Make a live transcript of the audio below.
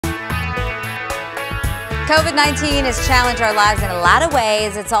COVID-19 has challenged our lives in a lot of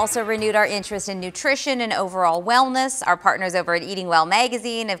ways. It's also renewed our interest in nutrition and overall wellness. Our partners over at Eating Well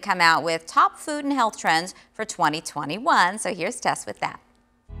magazine have come out with top food and health trends for 2021. So here's Tess with that.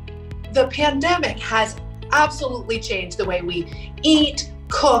 The pandemic has absolutely changed the way we eat,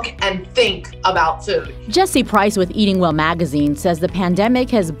 cook, and think about food. Jessie Price with Eating Well magazine says the pandemic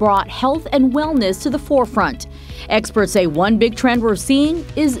has brought health and wellness to the forefront. Experts say one big trend we're seeing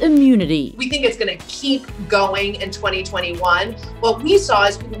is immunity. We think it's going to keep going in 2021. What we saw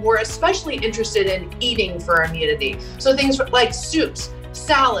is people were especially interested in eating for immunity. So things like soups,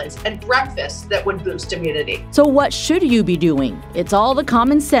 salads, and breakfasts that would boost immunity. So what should you be doing? It's all the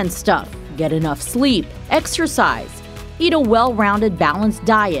common sense stuff. Get enough sleep, exercise, eat a well-rounded, balanced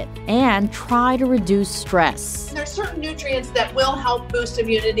diet, and try to reduce stress. There are certain nutrients that will help boost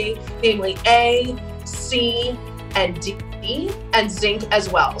immunity, namely A, C, and D, and zinc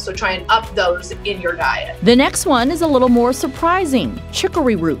as well. So try and up those in your diet. The next one is a little more surprising: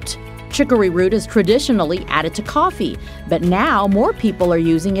 chicory root. Chicory root is traditionally added to coffee, but now more people are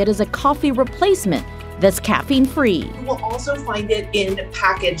using it as a coffee replacement that's caffeine-free. You will also find it in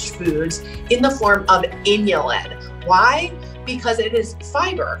packaged foods in the form of inulin. Why? Because it is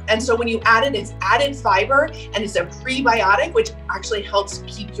fiber. And so when you add it, it's added fiber and it's a prebiotic, which actually helps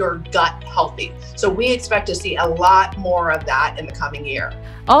keep your gut healthy. So we expect to see a lot more of that in the coming year.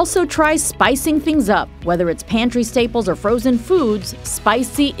 Also try spicing things up. Whether it's pantry staples or frozen foods,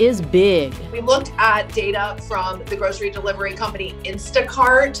 spicy is big. We looked at data from the grocery delivery company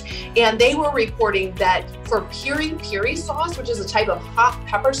Instacart, and they were reporting that for piri sauce, which is a type of hot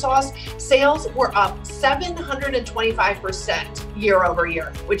pepper sauce, sales were up 725% year over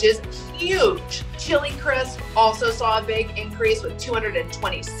year, which is huge. Chili crisp also saw a big increase with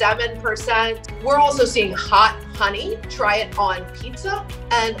 227%. We're also seeing hot honey. Try it on pizza,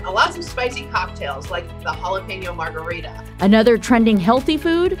 and lots of spicy cocktails like the jalapeno margarita. Another trending healthy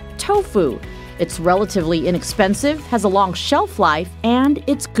food, tofu. It's relatively inexpensive, has a long shelf life, and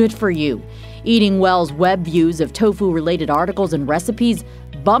it's good for you. Eating Well's web views of tofu-related articles and recipes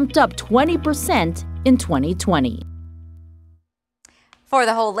bumped up 20% in 2020. For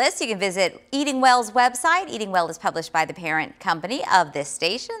the whole list, you can visit Eating Well's website. Eating Well is published by the parent company of this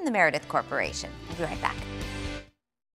station, the Meredith Corporation. We'll be right back.